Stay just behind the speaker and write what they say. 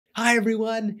Hi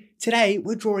everyone! Today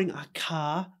we're drawing a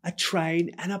car, a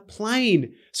train and a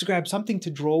plane. So grab something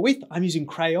to draw with. I'm using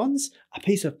crayons, a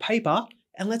piece of paper,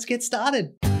 and let's get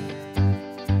started.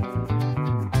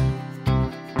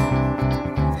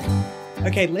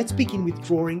 Okay, let's begin with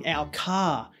drawing our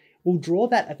car. We'll draw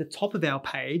that at the top of our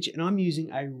page and I'm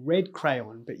using a red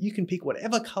crayon, but you can pick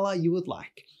whatever color you would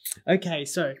like. Okay,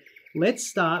 so let's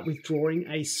start with drawing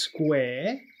a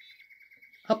square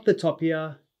up the top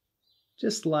here,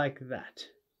 just like that.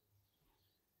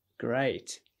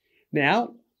 Great.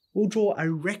 Now we'll draw a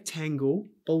rectangle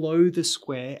below the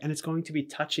square and it's going to be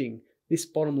touching this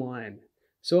bottom line.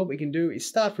 So what we can do is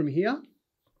start from here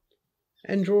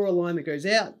and draw a line that goes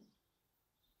out,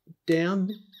 down,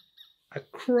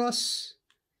 across,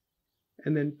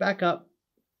 and then back up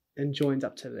and joins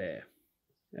up to there.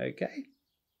 Okay.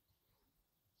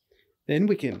 Then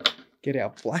we can get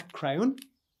our black crayon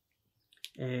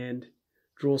and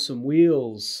draw some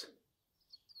wheels.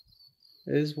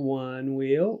 There's one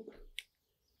wheel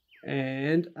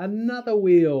and another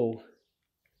wheel.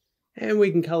 And we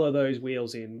can color those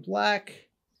wheels in black,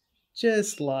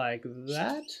 just like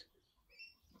that.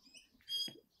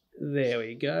 There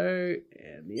we go.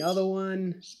 And the other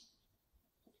one.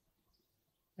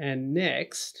 And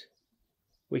next,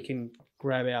 we can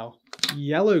grab our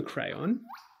yellow crayon.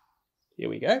 Here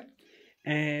we go.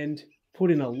 And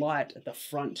put in a light at the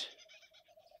front.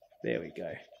 There we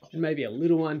go. And maybe a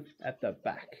little one at the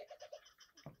back.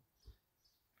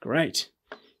 Great.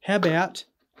 How about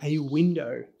a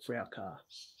window for our car?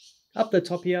 Up the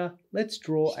top here, let's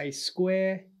draw a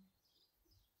square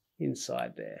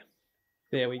inside there.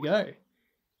 There we go.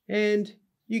 And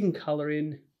you can color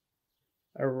in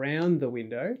around the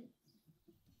window,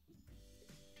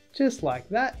 just like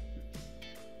that.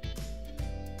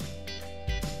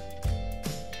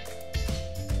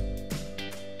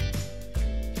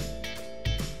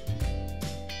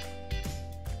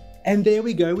 And there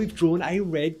we go, we've drawn a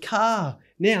red car.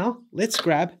 Now, let's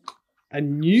grab a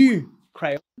new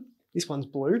crayon. This one's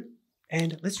blue.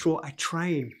 And let's draw a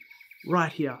train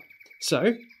right here.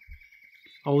 So,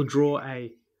 I'll draw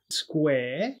a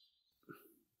square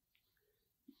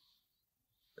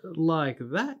like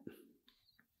that.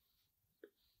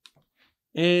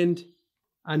 And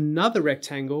another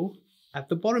rectangle at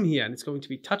the bottom here. And it's going to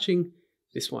be touching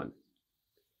this one.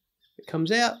 It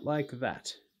comes out like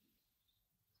that.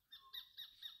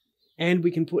 And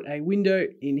we can put a window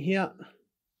in here,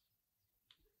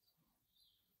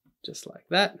 just like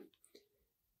that.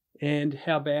 And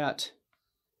how about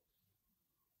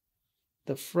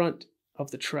the front of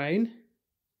the train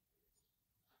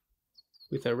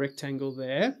with a rectangle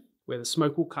there where the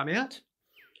smoke will come out.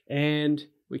 And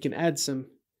we can add some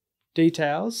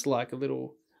details like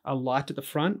a light at the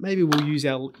front. Maybe we'll use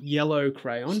our yellow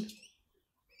crayon.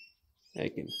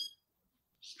 You can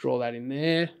draw that in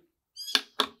there.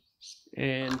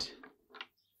 And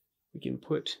we can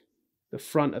put the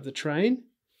front of the train,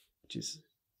 which is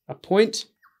a point,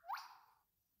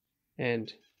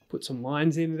 and put some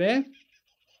lines in there.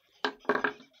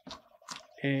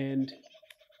 And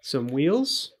some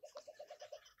wheels.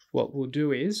 What we'll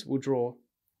do is we'll draw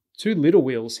two little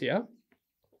wheels here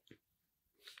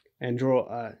and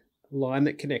draw a line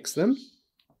that connects them.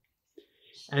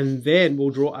 And then we'll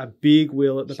draw a big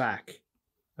wheel at the back,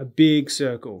 a big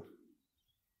circle.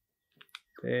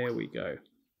 There we go.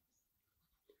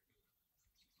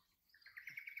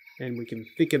 And we can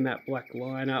thicken that black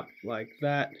line up like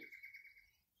that.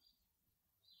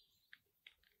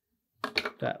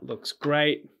 That looks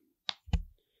great.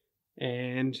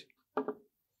 And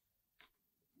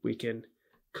we can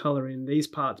color in these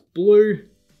parts blue.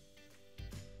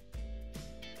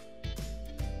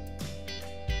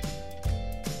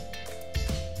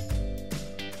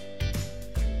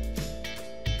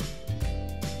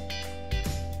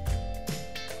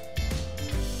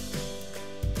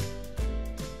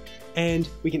 And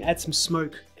we can add some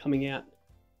smoke coming out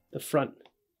the front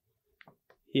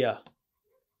here.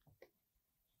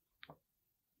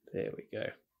 There we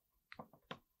go.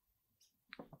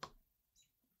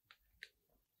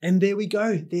 And there we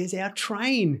go. There's our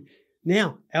train.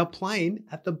 Now, our plane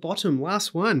at the bottom,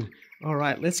 last one. All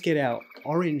right, let's get our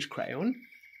orange crayon.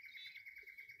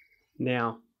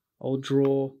 Now, I'll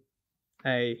draw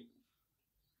a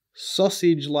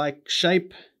sausage-like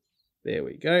shape. There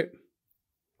we go.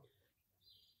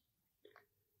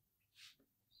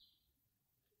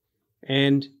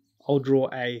 And I'll draw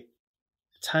a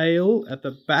tail at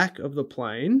the back of the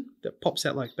plane that pops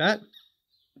out like that.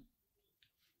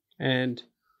 And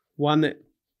one that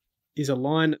is a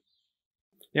line.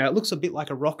 Now it looks a bit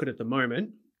like a rocket at the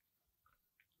moment,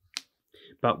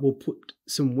 but we'll put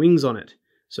some wings on it.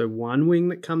 So one wing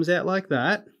that comes out like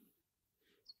that,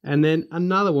 and then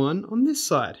another one on this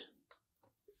side.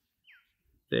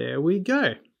 There we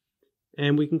go.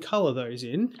 And we can colour those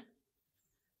in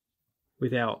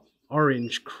with our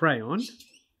orange crayon,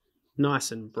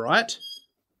 nice and bright.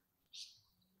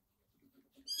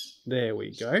 There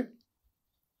we go.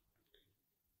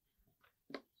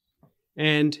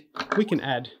 And we can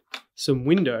add some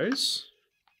windows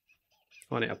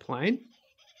on our plane.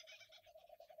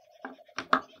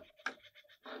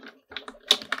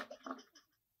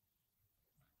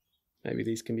 Maybe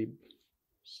these can be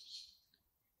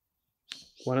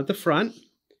one at the front,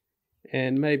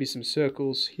 and maybe some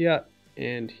circles here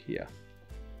and here.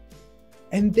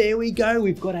 And there we go,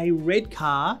 we've got a red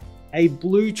car, a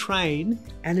blue train,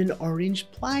 and an orange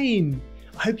plane.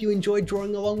 I hope you enjoyed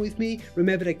drawing along with me.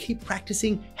 Remember to keep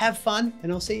practicing, have fun,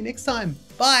 and I'll see you next time.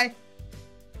 Bye.